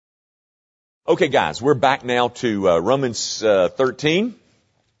Okay, guys, we're back now to Romans 13,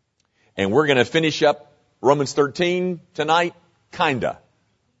 and we're going to finish up Romans 13 tonight, kinda.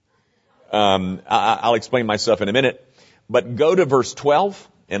 I'll explain myself in a minute, but go to verse 12,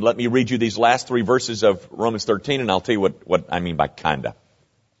 and let me read you these last three verses of Romans 13, and I'll tell you what I mean by kinda.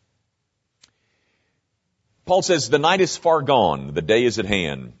 Paul says, "The night is far gone, the day is at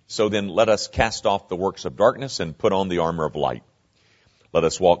hand. So then let us cast off the works of darkness and put on the armor of light. Let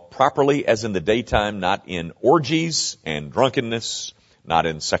us walk properly as in the daytime, not in orgies and drunkenness, not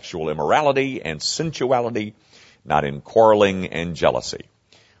in sexual immorality and sensuality, not in quarreling and jealousy.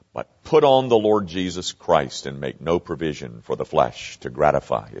 But put on the Lord Jesus Christ and make no provision for the flesh to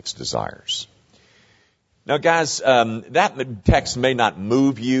gratify its desires." Now, guys, that text may not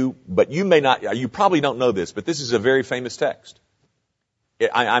move you, but you probably don't know this, but this is a very famous text.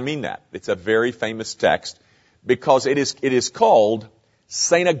 I mean that. It's a very famous text because it is called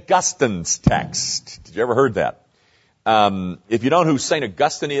St. Augustine's text. Did you ever heard that? If you don't know who St.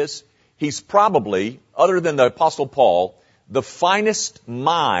 Augustine is, he's probably, other than the Apostle Paul, the finest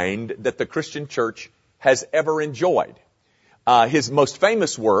mind that the Christian church has ever enjoyed. His most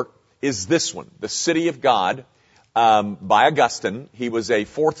famous work is this one, The City of God, by Augustine. He was a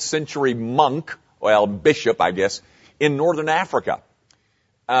 4th century monk, bishop, I guess, in northern Africa.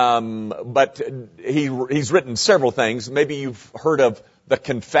 But he's written several things. Maybe you've heard of the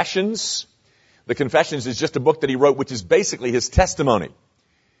Confessions. The Confessions is just a book that he wrote, which is basically his testimony.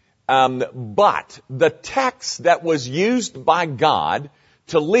 But the text that was used by God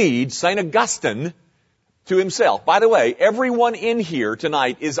to lead St. Augustine to himself. By the way, everyone in here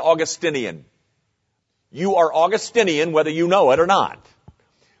tonight is Augustinian. You are Augustinian whether you know it or not.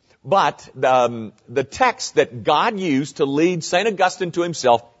 But the text that God used to lead St. Augustine to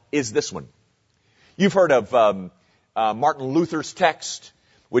himself is this one. You've heard of Martin Luther's text,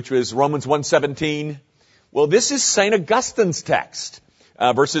 which was Romans 1:17. Well, this is St. Augustine's text,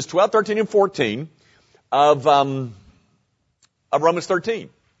 verses 12, 13, and 14 of Romans 13.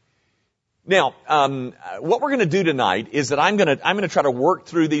 Now, what we're going to do tonight is that I'm going to try to work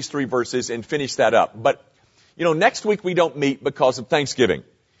through these three verses and finish that up. But, next week we don't meet because of Thanksgiving.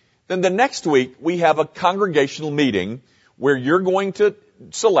 Then the next week we have a congregational meeting where you're going to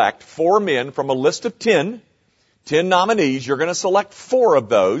select 4 men from a list of 10 nominees. You're going to select 4 of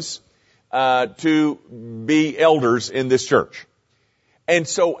those to be elders in this church. And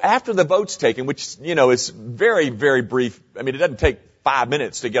so after the vote's taken, which, is very, very brief. I mean, it doesn't take 5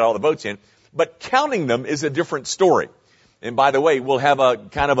 minutes to get all the votes in, but counting them is a different story. And by the way, we'll have a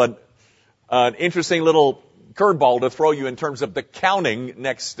kind of an interesting little curveball to throw you in terms of the counting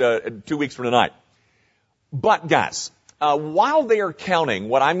next 2 weeks from tonight. But guys, while they are counting,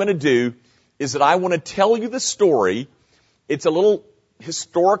 what I'm going to do is that I want to tell you the story. It's a little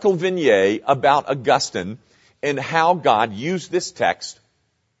historical vignette about Augustine and how God used this text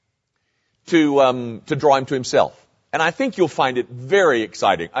to draw him to himself. And I think you'll find it very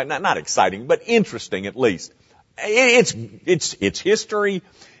exciting. Not exciting, but interesting at least. It's history.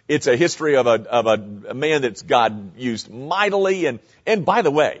 It's a history of a man that God used mightily. And by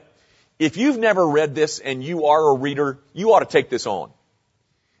the way, if you've never read this and you are a reader, you ought to take this on.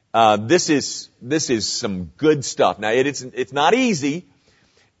 This is some good stuff. Now it's not easy,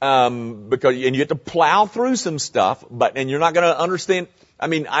 because you have to plow through some stuff, and you're not going to understand. I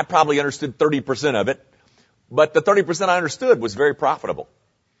mean, I probably understood 30% of it. But the 30% I understood was very profitable.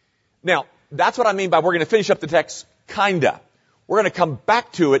 Now, that's what I mean by we're going to finish up the text, kinda. We're going to come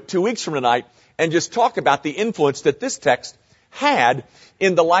back to it 2 weeks from tonight and just talk about the influence that this text had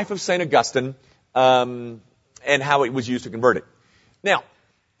in the life of St. Augustine, and how it was used to convert it. Now,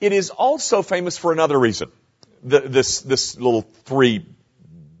 it is also famous for another reason, this little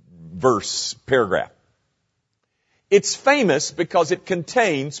 3-verse paragraph. It's famous because it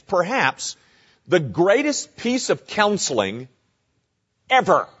contains perhaps the greatest piece of counseling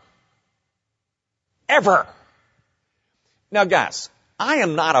ever. Ever. Now, guys, I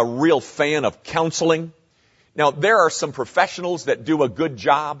am not a real fan of counseling. Now, there are some professionals that do a good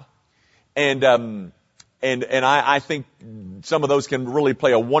job, and I think some of those can really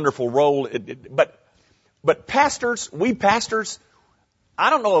play a wonderful role. But pastors, we pastors,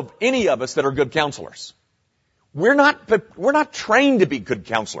 I don't know of any of us that are good counselors. We're not trained to be good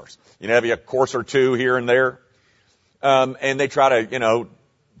counselors. Have a course or two here and there. And they try to,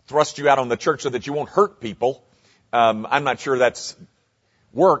 thrust you out on the church so that you won't hurt people. I'm not sure that's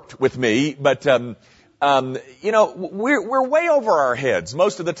worked with me, but, we're way over our heads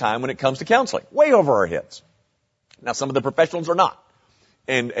most of the time when it comes to counseling. Way over our heads. Now, some of the professionals are not.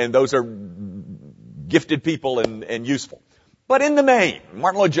 And those are gifted people and useful. But in the main,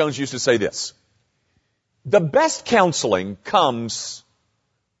 Martin Lloyd-Jones used to say this. The best counseling comes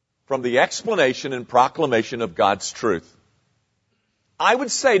from the explanation and proclamation of God's truth. I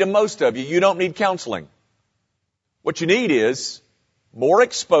would say to most of you, you don't need counseling. What you need is more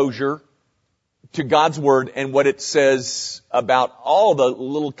exposure to God's Word and what it says about all the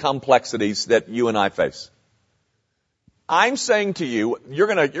little complexities that you and I face. I'm saying to you, you're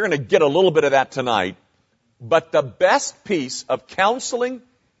gonna get a little bit of that tonight, but the best piece of counseling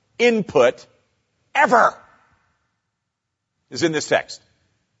input ever is in this text.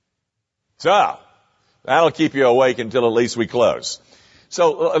 So, that'll keep you awake until at least we close.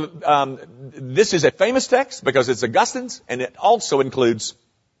 So, this is a famous text because it's Augustine's, and it also includes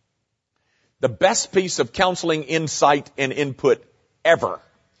the best piece of counseling insight and input ever.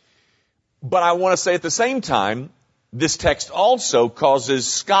 But I want to say at the same time, this text also causes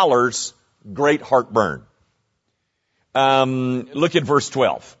scholars great heartburn. Look at verse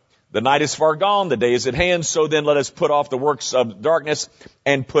 12. The night is far gone, the day is at hand, so then let us put off the works of darkness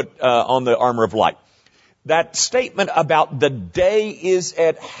and put on the armor of light. That statement about the day is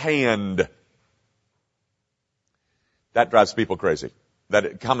at hand, that drives people crazy.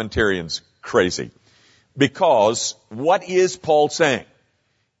 That commentarians crazy. Because what is Paul saying?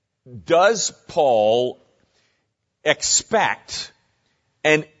 Does Paul expect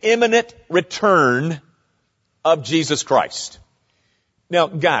an imminent return of Jesus Christ? Now,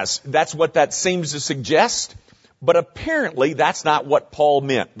 guys, that's what that seems to suggest, but apparently that's not what Paul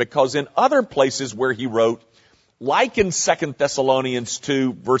meant, because in other places where he wrote, like in 2 Thessalonians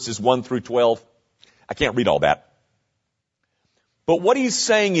 2, verses 1 through 12, I can't read all that. But what he's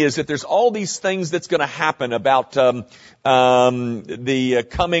saying is that there's all these things that's going to happen about the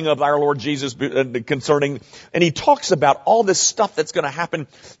coming of our Lord Jesus concerning, and he talks about all this stuff that's going to happen.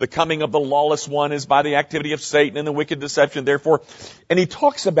 The coming of the lawless one is by the activity of Satan and the wicked deception, therefore. And he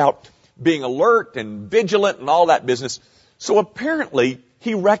talks about being alert and vigilant and all that business. So apparently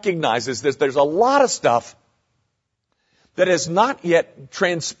he recognizes that there's a lot of stuff that has not yet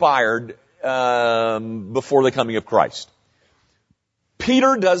transpired before the coming of Christ.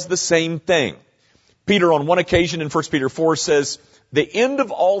 Peter does the same thing. Peter on one occasion in 1 Peter 4 says, the end of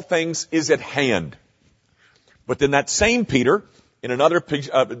all things is at hand. But then that same Peter, in another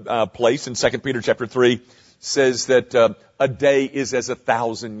place in 2 Peter chapter 3, says that a day is as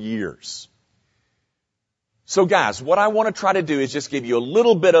 1,000 years. So guys, what I want to try to do is just give you a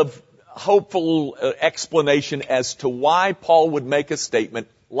little bit of hopeful explanation as to why Paul would make a statement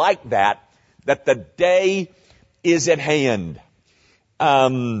like that the day is at hand.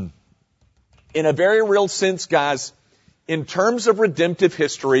 In a very real sense, guys, in terms of redemptive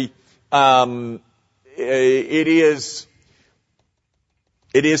history, it is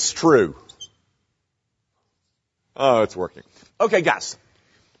true. Oh, it's working. Okay, guys.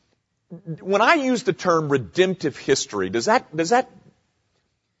 When I use the term redemptive history, does that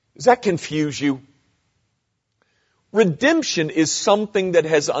confuse you? Redemption is something that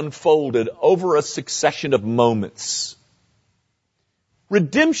has unfolded over a succession of moments.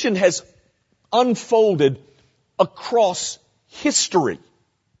 Redemption has unfolded across history.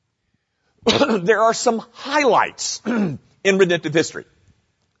 There are some highlights in redemptive history,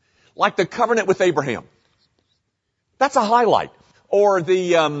 like the covenant with Abraham. That's a highlight. Or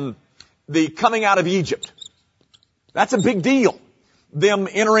the coming out of Egypt. That's a big deal. Them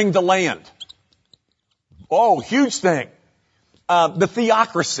entering the land. Oh, huge thing. The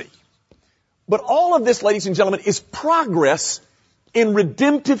theocracy. But all of this, ladies and gentlemen, is progress in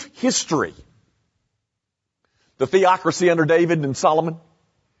redemptive history. The theocracy under David and Solomon.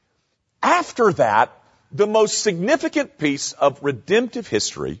 After that, the most significant piece of redemptive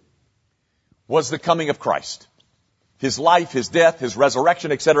history was the coming of Christ. His life, His death, His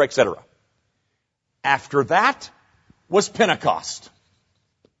resurrection, etc., etc. After that was Pentecost.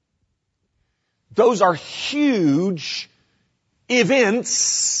 Those are huge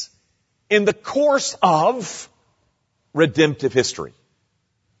events in the course of redemptive history.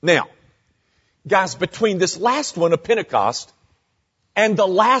 Now, guys, between this last one of Pentecost and the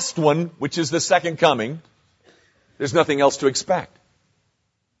last one, which is the second coming, there's nothing else to expect.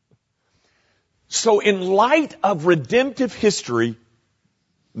 So in light of redemptive history,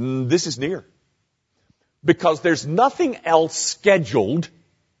 this is near. Because there's nothing else scheduled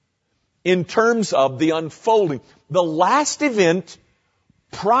in terms of the unfolding. The last event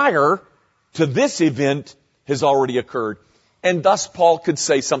prior to this event has already occurred. And thus Paul could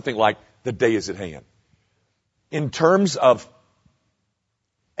say something like, the day is at hand. In terms of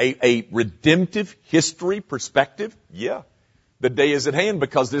a redemptive history perspective, yeah. The day is at hand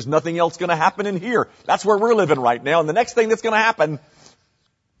because there's nothing else going to happen in here. That's where we're living right now. And the next thing that's going to happen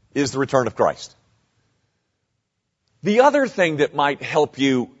is the return of Christ. The other thing that might help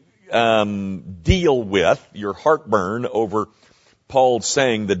you deal with your heartburn over Paul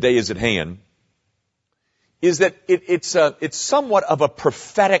saying the day is at hand is that it's somewhat of a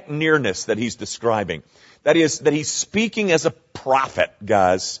prophetic nearness that he's describing. That is, that he's speaking as a prophet,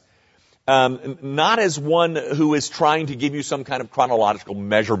 guys, not as one who is trying to give you some kind of chronological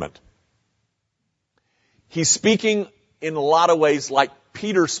measurement. He's speaking in a lot of ways like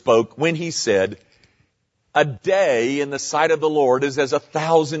Peter spoke when he said, a day in the sight of the Lord is as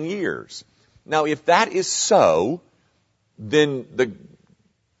 1,000 years. Now, if that is so, then the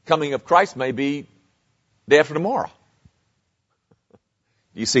coming of Christ may be day after tomorrow.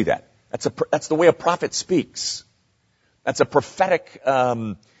 Do you see that? That's the way a prophet speaks. That's a prophetic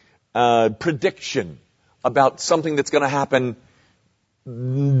prediction about something that's going to happen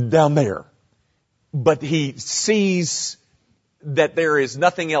down there. But he sees that there is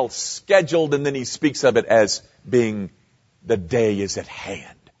nothing else scheduled, and then he speaks of it as being the day is at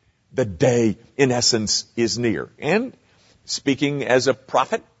hand. The day, in essence, is near. And speaking as a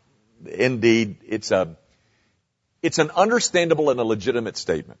prophet, indeed, it's an understandable and a legitimate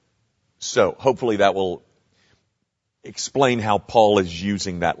statement. So hopefully that will explain how Paul is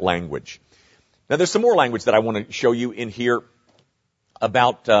using that language. Now there's some more language that I want to show you in here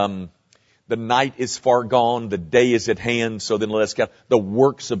about the night is far gone, the day is at hand, so then let us get the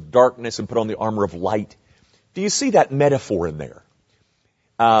works of darkness and put on the armor of light. Do you see that metaphor in there?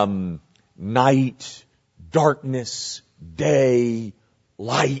 Night, darkness, day,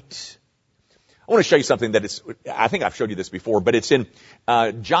 light. I want to show you something I think I've showed you this before, but it's in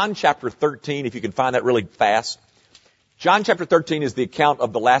John chapter 13, if you can find that really fast. John chapter 13 is the account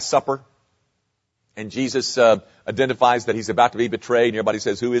of the Last Supper. And Jesus identifies that he's about to be betrayed, and everybody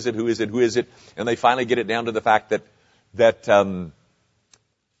says, who is it, who is it, who is it? And they finally get it down to the fact that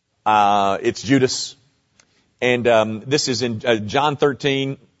it's Judas. And this is in John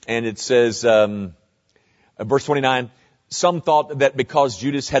 13, and it says, verse 29, some thought that because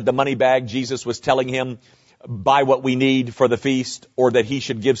Judas had the money bag, Jesus was telling him, buy what we need for the feast, or that he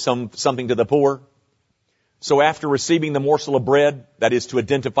should give something to the poor. So after receiving the morsel of bread, that is to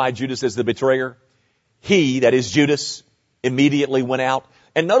identify Judas as the betrayer, he, that is Judas, immediately went out.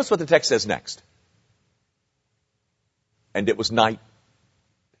 And notice what the text says next. And it was night.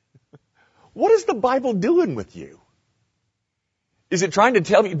 What is the Bible doing with you? Is it trying to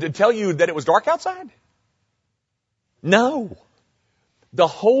tell you that it was dark outside? No. The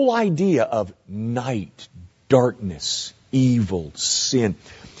whole idea of night, darkness, evil, sin,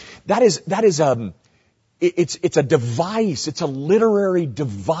 it's a device. It's a literary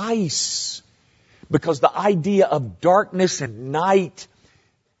device. Because the idea of darkness and night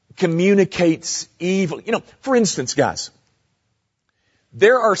communicates evil. You know, for instance, guys,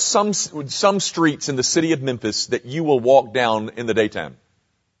 there are some streets in the city of Memphis that you will walk down in the daytime.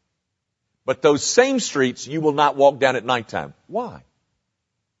 But those same streets you will not walk down at nighttime. Why?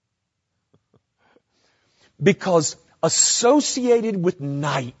 Because associated with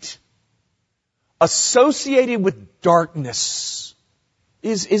night, associated with darkness,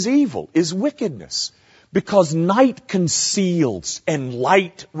 is evil, is wickedness. Because night conceals and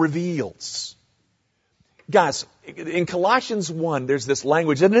light reveals. Guys, in Colossians 1, there's this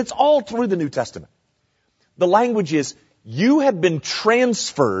language, and it's all through the New Testament. The language is, you have been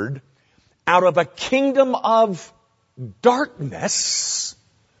transferred out of a kingdom of darkness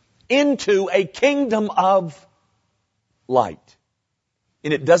into a kingdom of light.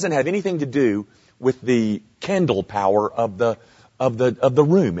 And it doesn't have anything to do with the candle power of the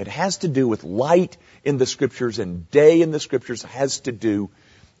room. It has to do with light in the Scriptures, and day in the Scriptures has to do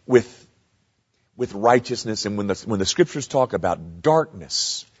with righteousness. And when the Scriptures talk about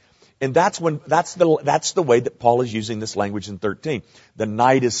darkness, and that's the way that Paul is using this language in 13. The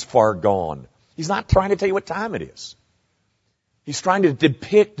night is far gone. He's not trying to tell you what time it is. He's trying to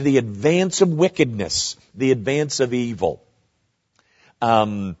depict the advance of wickedness, the advance of evil.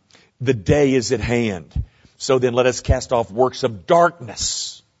 The day is at hand. So then let us cast off works of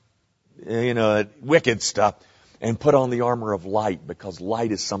darkness, wicked stuff, and put on the armor of light, because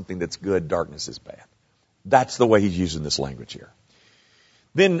light is something that's good, darkness is bad. That's the way he's using this language here.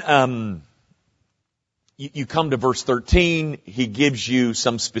 Then you come to verse 13. He gives you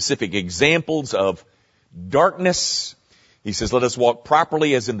some specific examples of darkness. He says, let us walk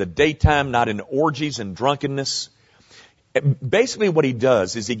properly as in the daytime, not in orgies and drunkenness. Basically what he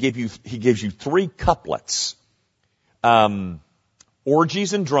does is he gives you three couplets.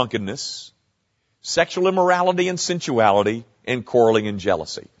 Orgies and drunkenness, sexual immorality and sensuality, and quarreling and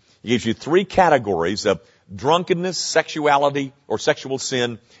jealousy. He gives you three categories of drunkenness, sexuality or sexual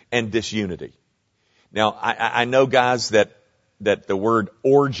sin, and disunity. Now, I know, guys, that the word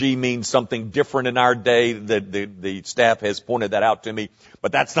orgy means something different in our day. The staff has pointed that out to me,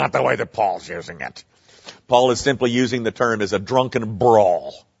 but that's not the way that Paul's using it. Paul is simply using the term as a drunken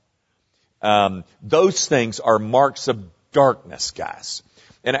brawl. Those things are marks of darkness, guys.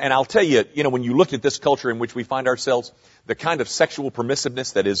 And I'll tell you, when you look at this culture in which we find ourselves, the kind of sexual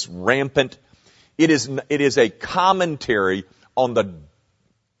permissiveness that is rampant, it is a commentary on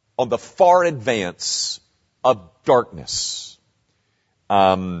the far advance of darkness.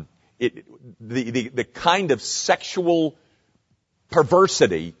 The kind of sexual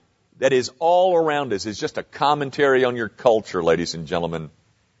perversity that is all around us is just a commentary on your culture, ladies and gentlemen.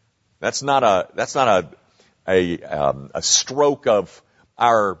 That's not a stroke of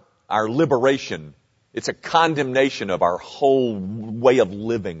our liberation. It's a condemnation of our whole way of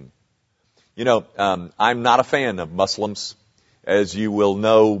living. I'm not a fan of Muslims, as you will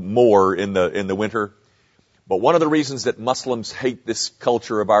know more in the winter. But one of the reasons that Muslims hate this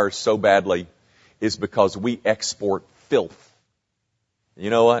culture of ours so badly is because we export filth. You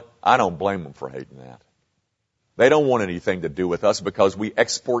know what? I don't blame them for hating that. They don't want anything to do with us because we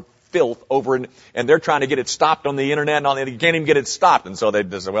export filth over, and they're trying to get it stopped on the internet, and you can't even get it stopped. And so they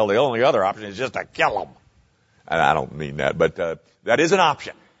say, well, the only other option is just to kill them. And I don't mean that, but that is an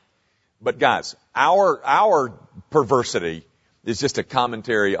option. But guys, our perversity is just a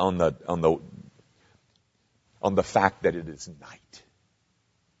commentary on the fact that it is night.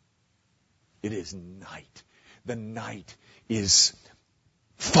 It is night. The night is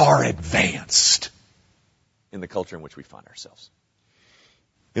far advanced in the culture in which we find ourselves.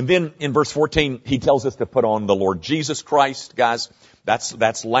 And then in verse 14, he tells us to put on the Lord Jesus Christ. Guys,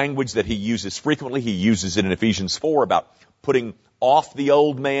 that's language that he uses frequently. He uses it in Ephesians 4 about putting off the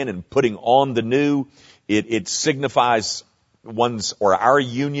old man and putting on the new. It signifies our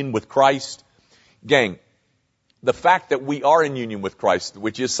union with Christ. Gang, the fact that we are in union with Christ,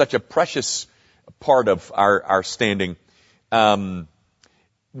 which is such a precious part of our standing,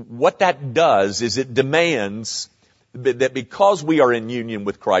 what that does is it demands that because we are in union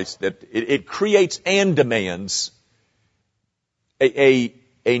with Christ, that it creates and demands a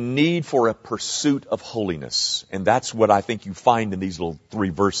need for a pursuit of holiness. And that's what I think you find in these little 3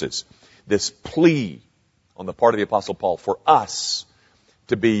 verses. This plea on the part of the Apostle Paul for us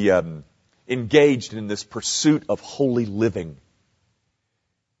to be engaged in this pursuit of holy living.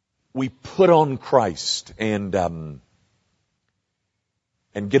 We put on Christ and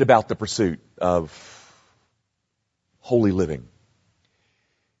get about the pursuit of holy living.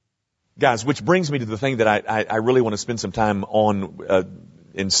 Guys, which brings me to the thing that I really want to spend some time on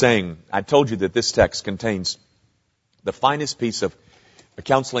in saying. I told you that this text contains the finest piece of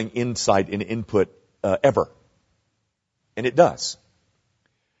counseling insight and input ever. And it does.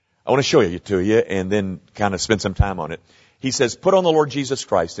 I want to show it to you and then kind of spend some time on it. He says, put on the Lord Jesus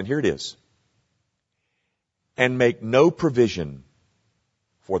Christ, and here it is, and make no provision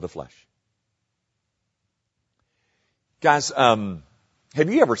for the flesh. Guys, have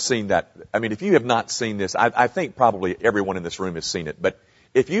you ever seen that? I mean, if you have not seen this, I think probably everyone in this room has seen it. But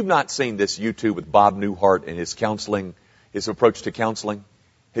if you've not seen this YouTube with Bob Newhart and his counseling, his approach to counseling,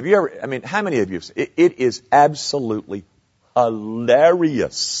 have you ever, how many of you have seen it? It is absolutely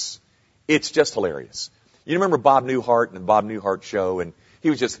hilarious. It's just hilarious. You remember Bob Newhart and the Bob Newhart Show, and he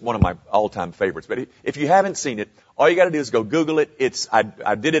was just one of my all-time favorites. But if you haven't seen it, all you got to do is go Google it.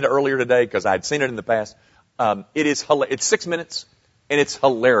 I did it earlier today because I'd seen it in the past. It's 6 minutes, and it's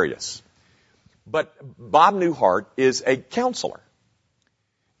hilarious. But Bob Newhart is a counselor.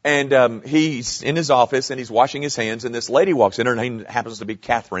 And he's in his office, and he's washing his hands, and this lady walks in. Her name happens to be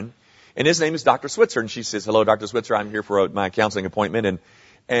Catherine, and his name is Dr. Switzer. And she says, hello, Dr. Switzer, I'm here for my counseling appointment.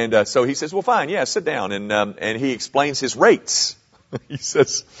 And so he says, well, fine, yeah, sit down. And he explains his rates. He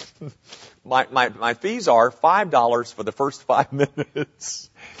says, my fees are $5 for the first 5 minutes.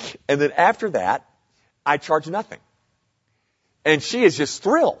 And then after that, I charge nothing. And she is just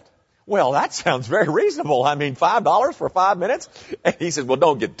thrilled. Well, that sounds very reasonable. $5 for 5 minutes? And he says, well,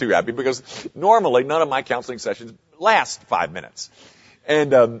 don't get too happy because normally none of my counseling sessions last 5 minutes.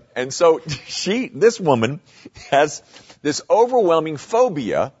 And so this woman has this overwhelming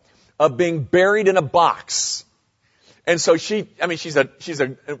phobia of being buried in a box. And so she's a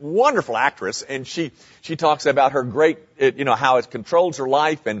wonderful actress, and she talks about her great, how it controls her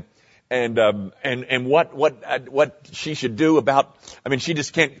life and what she should do about,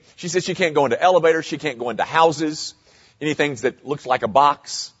 she says she can't go into elevators, she can't go into houses, anything that looks like a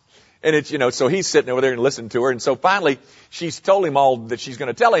box. And it's, so he's sitting over there and listening to her. And so finally, she's told him all that she's going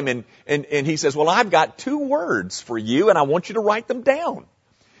to tell him. And he says, well, I've got 2 words for you, and I want you to write them down.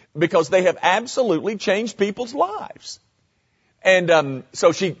 because they have absolutely changed people's lives. And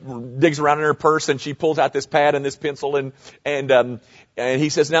so she digs around in her purse and she pulls out this pad and this pencil and he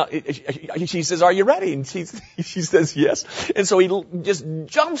says, now, she says, are you ready? And she says, yes. And so he just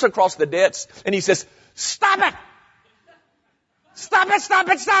jumps across the desk and he says, stop it! Stop it, stop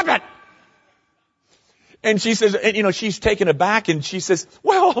it, stop it! And she says, and she's taken aback and she says,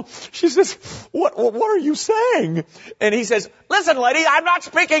 what are you saying? And he says, listen, lady, I'm not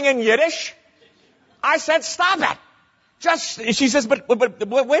speaking in Yiddish. I said, stop it. She says, but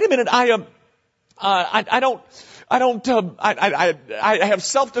wait a minute, I have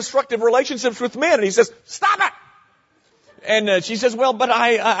self-destructive relationships with men. And he says, stop it. And she says, well, but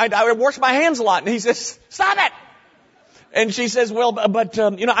I wash my hands a lot. And he says, stop it. And she says, well, but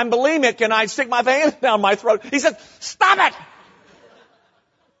I'm bulimic and I stick my hands down my throat. He says, stop it.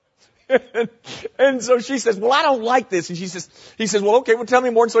 And so she says, well, I don't like this. And he says, well, okay, well, tell me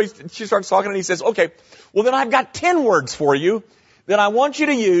more. And so she starts talking and he says, okay, well, then I've got 10 words for you that I want you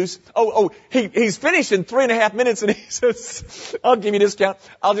to use. He's finished in 3.5 minutes and he says, I'll give you a discount.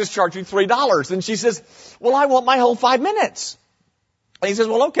 I'll just charge you $3. And she says, well, I want my whole 5 minutes. And he says,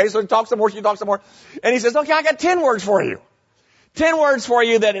 well, okay. So he talks some more. She talks some more. And he says, okay, I got 10 words for you. 10 words for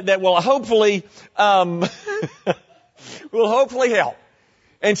you that will hopefully, help.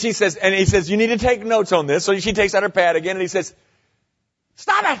 And he says, you need to take notes on this. So she takes out her pad again and he says,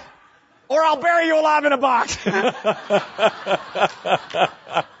 stop it, or I'll bury you alive in a box.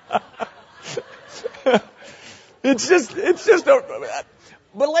 It's just,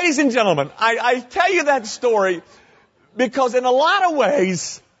 but ladies and gentlemen, I tell you that story because in a lot of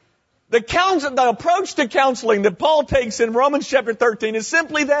ways, the approach to counseling that Paul takes in Romans chapter 13 is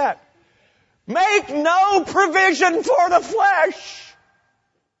simply that. Make no provision for the flesh.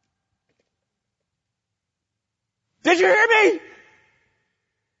 Did you hear me?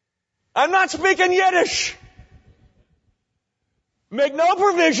 I'm not speaking Yiddish. Make no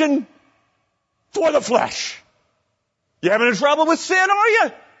provision for the flesh. You having trouble with sin, are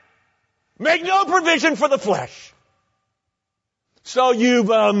you? Make no provision for the flesh. So you've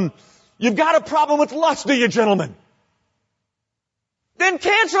got a problem with lust, do you, gentlemen? Then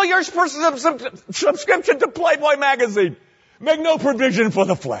cancel your subscription to Playboy magazine. Make no provision for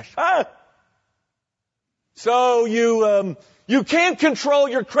the flesh, huh? So you can't control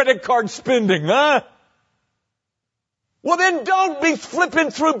your credit card spending, huh? Well, then don't be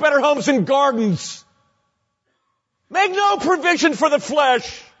flipping through Better Homes and Gardens. Make no provision for the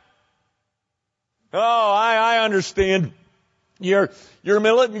flesh. Oh, I understand. Your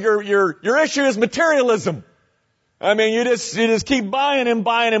issue is materialism. I mean, you just keep buying and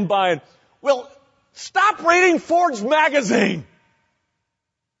buying and buying. Well, stop reading Ford's magazine.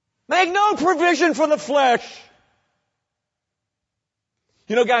 Make no provision for the flesh.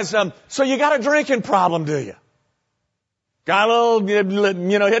 Guys, so you got a drinking problem, do you? Got a little,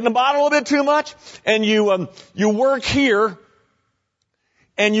 hitting the bottle a little bit too much, and you work here,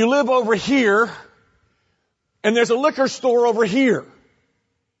 and you live over here, and there's a liquor store over here.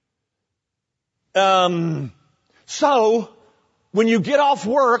 So, when you get off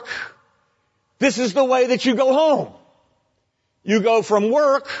work, this is the way that you go home. You go from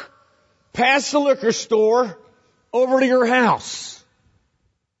work, past the liquor store, over to your house.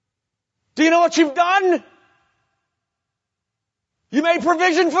 Do you know what you've done? You made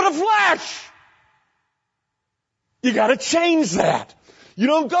provision for the flesh. You gotta change that. You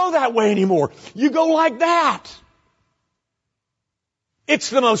don't go that way anymore. You go like that. It's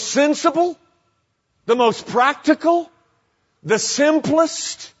the most sensible, the most practical, the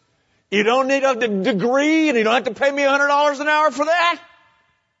simplest. You don't need a degree and you don't have to pay me $100 an hour for that.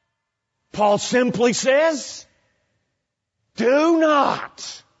 Paul simply says, do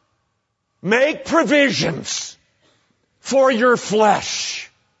not make provisions for your flesh.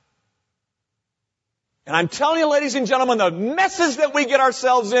 And I'm telling you, ladies and gentlemen, the messes that we get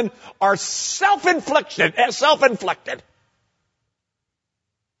ourselves in are self-inflicted.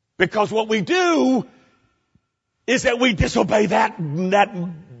 Because what we do is that we disobey that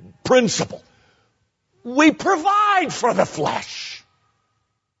principle. We provide for the flesh.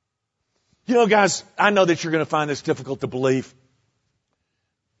 Guys, I know that you're going to find this difficult to believe.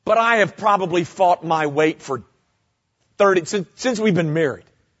 But I have probably fought my weight for since we've been married.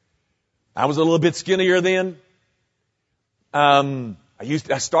 I was a little bit skinnier then. I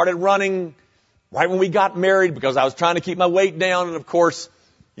started running right when we got married because I was trying to keep my weight down. And of course,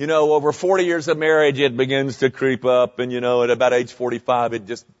 over 40 years of marriage, it begins to creep up. And at about age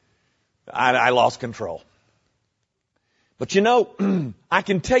 45, I lost control. But I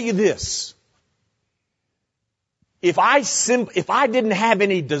can tell you this. if I didn't have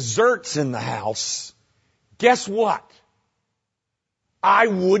any desserts in the house, guess what? I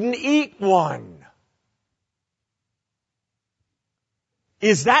wouldn't eat one.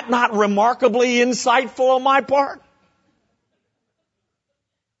 Is that not remarkably insightful on my part?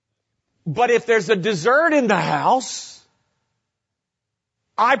 But if there's a dessert in the house,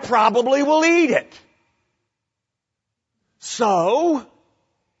 I probably will eat it. So,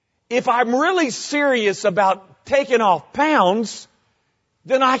 if I'm really serious about taking off pounds,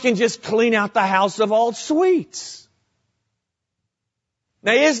 then I can just clean out the house of all sweets.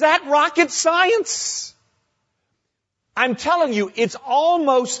 Now, is that rocket science? I'm telling you, it's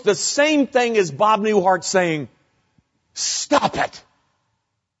almost the same thing as Bob Newhart saying, stop it.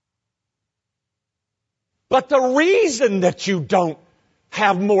 But the reason that you don't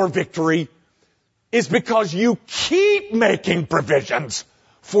have more victory is because you keep making provisions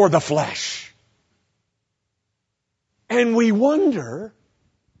for the flesh. And we wonder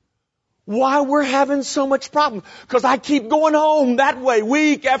why we're having so much problem. Because I keep going home that way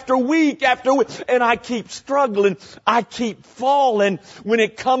week after week after week. And I keep struggling. I keep falling when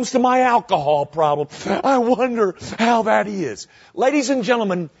it comes to my alcohol problem. I wonder how that is. Ladies and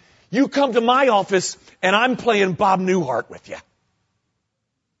gentlemen, you come to my office and I'm playing Bob Newhart with you.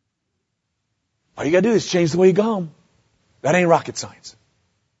 All you gotta do is change the way you go home. That ain't rocket science.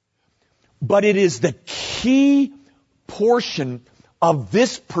 But it is the key portion of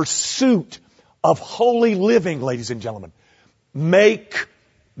this pursuit of holy living, ladies and gentlemen. Make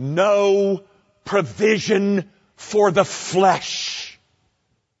no provision for the flesh.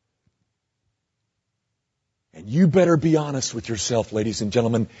 And you better be honest with yourself, ladies and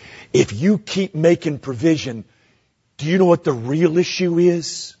gentlemen. If you keep making provision, do you know what the real issue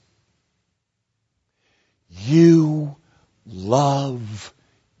is? You love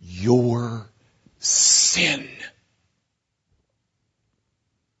your sin.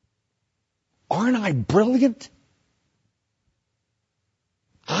 Aren't I brilliant?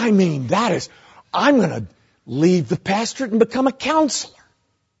 I mean, I'm going to leave the pastorate and become a counselor.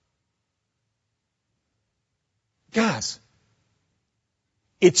 Guys,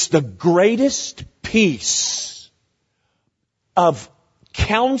 it's the greatest piece of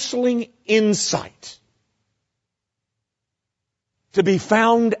counseling insight to be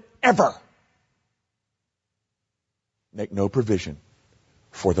found ever. Make no provision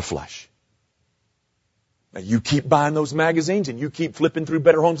for the flesh. Now you keep buying those magazines and you keep flipping through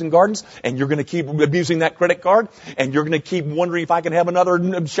Better Homes and Gardens and you're going to keep abusing that credit card and you're going to keep wondering if I can have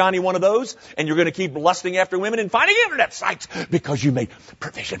another shiny one of those and you're going to keep lusting after women and finding internet sites because you made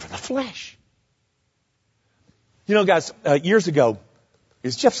provision for the flesh. You know, guys, years ago,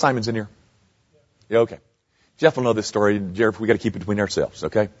 is Jeff Simons in here? Yeah, okay. Jeff will know this story. Jeff, we got to keep it between ourselves,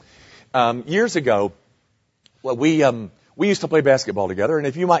 okay? Years ago, well, we used to play basketball together, and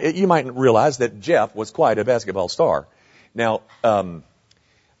if you might realize that Jeff was quite a basketball star. Now,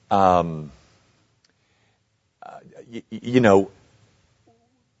 you know,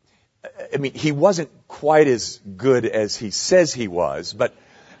 I mean, he wasn't quite as good as he says he was, but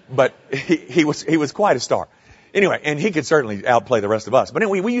he was quite a star. Anyway, and he could certainly outplay the rest of us. But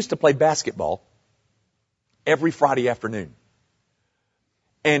anyway, we used to play basketball every Friday afternoon.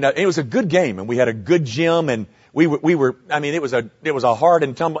 And it was a good game, and we had a good gym, and we were, I mean, it was a hard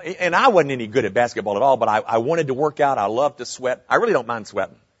and tumble, and I wasn't any good at basketball at all, but I wanted to work out. I love to sweat. I really don't mind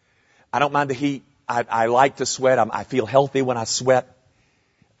sweating. I don't mind the heat. I like to sweat. I feel healthy when I sweat.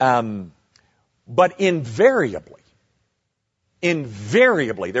 But invariably,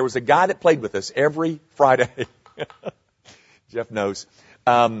 there was a guy that played with us every Friday. Jeff knows.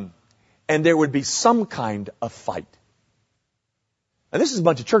 And there would be some kind of fight. And this is a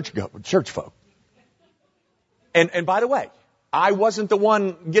bunch of church folk. And by the way, I wasn't the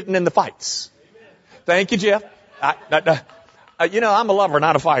one getting in the fights. Thank you, Jeff. You know, I'm a lover,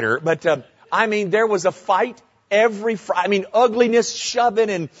 not a fighter. But, I mean, there was a fight every Friday. I mean, ugliness, shoving,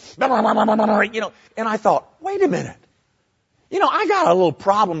 and, you know. And I thought, wait a minute. You know, I got a little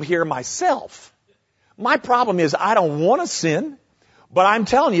problem here myself. My problem is I don't want to sin. But I'm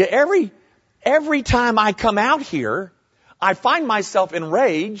telling you, every time I come out here, I find myself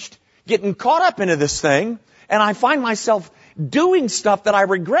enraged, getting caught up into this thing, and I find myself doing stuff that I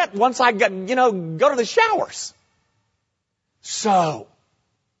regret once I go to the showers. So,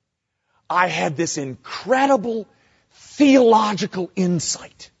 I had this incredible theological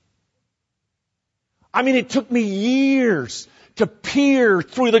insight. I mean, it took me years to peer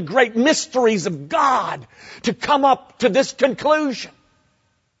through the great mysteries of God to come up to this conclusion.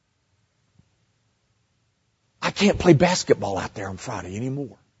 I can't play basketball out there on Friday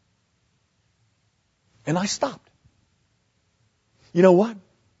anymore. And I stopped. You know what?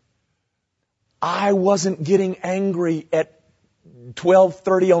 I wasn't getting angry at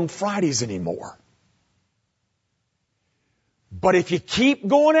 12:30 on Fridays anymore. But if you keep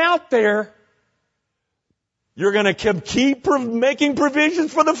going out there, you're going to keep making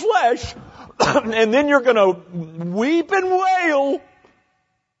provisions for the flesh, and then you're going to weep and wail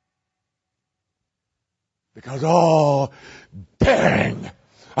because, oh, dang,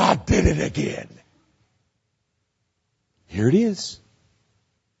 I did it again. Here it is.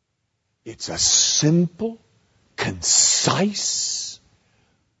 It's a simple, concise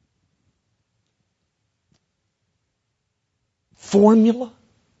formula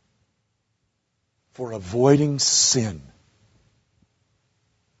for avoiding sin.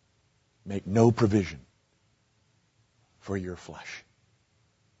 Make no provision for your flesh.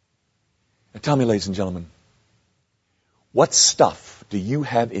 Now tell me, ladies and gentlemen, what stuff do you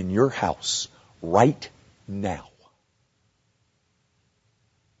have in your house right now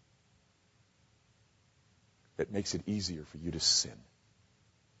that makes it easier for you to sin?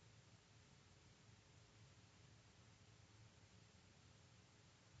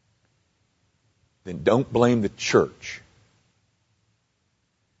 Then don't blame the church.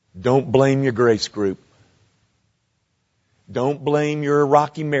 Don't blame your grace group. Don't blame your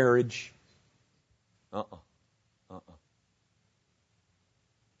rocky marriage.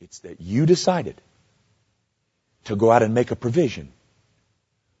 It's that you decided to go out and make a provision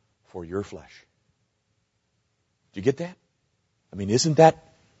for your flesh. Do you get that? I mean, isn't that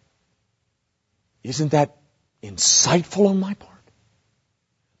insightful on my part?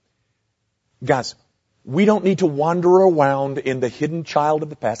 Guys, we don't need to wander around in the hidden child of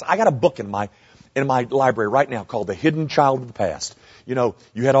the past. I got a book in my library right now called The Hidden Child of the Past. You know,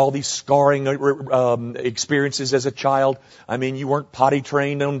 you had all these scarring experiences as a child. I mean, you weren't potty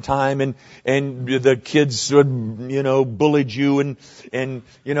trained on time, and the kids would, bullied you, and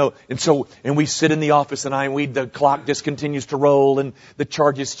we sit in the office and the clock just continues to roll, and the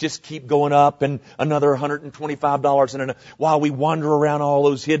charges just keep going up, and another $125, and while we wander around all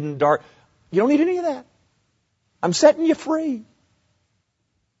those hidden dark. You don't need any of that. I'm setting you free.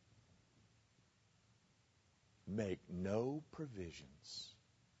 Make no provisions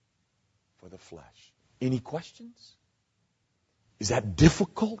for the flesh. Any questions? Is that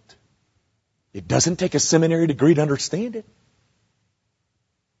difficult? It doesn't take a seminary degree to understand it.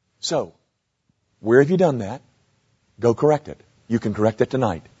 So, where have you done that? Go correct it. You can correct it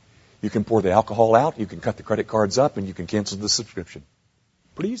tonight. You can pour the alcohol out, you can cut the credit cards up, and you can cancel the subscription.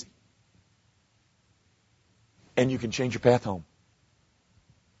 Pretty easy. And you can change your path home.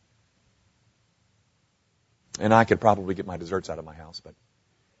 And I could probably get my desserts out of my house, but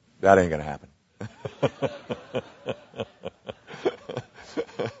that ain't going to happen.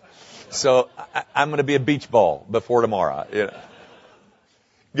 So I'm going to be a beach ball before tomorrow.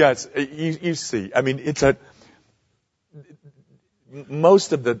 Guys, you see, I mean,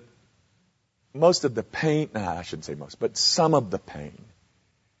 most of the pain, I shouldn't say most, but some of the pain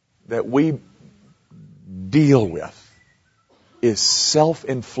that we deal with is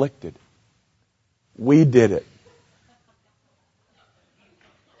self-inflicted. We did it.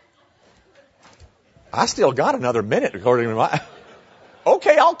 I still got another minute according to my...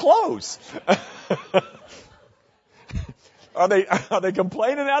 Okay, I'll close. Are they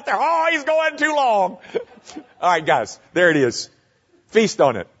complaining out there? Oh, he's going too long. All right, guys, there it is. Feast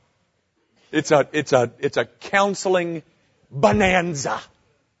on it. It's a counseling bonanza.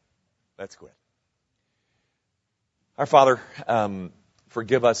 Let's quit. Our Father,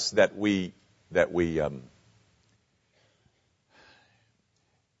 forgive us that we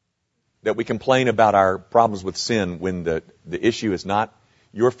complain about our problems with sin when the issue is not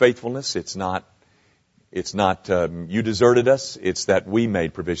your faithfulness. It's not you deserted us. It's that we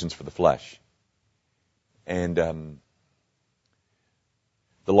made provisions for the flesh. And the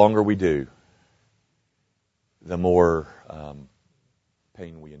longer we do, the more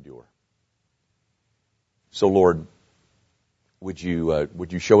pain we endure. So, Lord, would you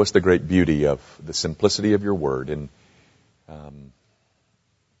show us the great beauty of the simplicity of your word and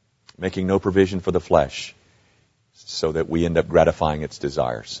making no provision for the flesh so that we end up gratifying its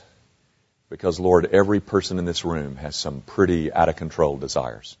desires. Because, Lord, every person in this room has some pretty out-of-control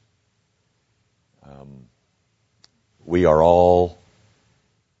desires. We are all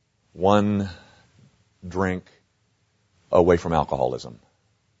one drink away from alcoholism.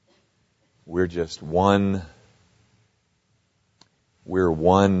 We're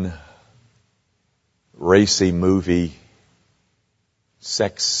one racy movie,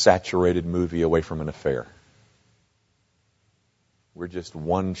 sex-saturated movie away from an affair. We're just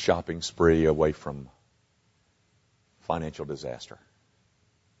one shopping spree away from financial disaster.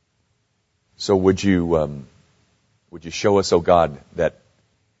 So would you show us, oh God, that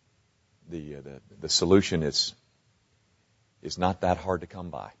the solution is not that hard to come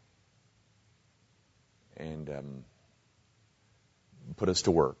by, and put us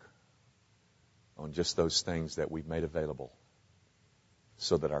to work on just those things that we've made available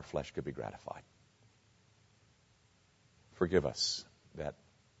so that our flesh could be gratified. Forgive us that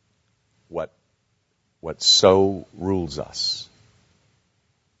what so rules us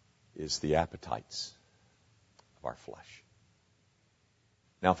is the appetites of our flesh.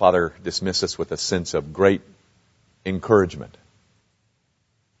 Now, Father, dismiss us with a sense of great encouragement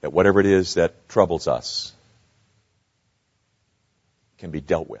that whatever it is that troubles us can be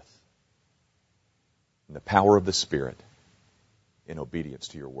dealt with in the power of the Spirit in obedience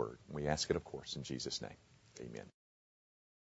to your word. And we ask it, of course, in Jesus' name. Amen.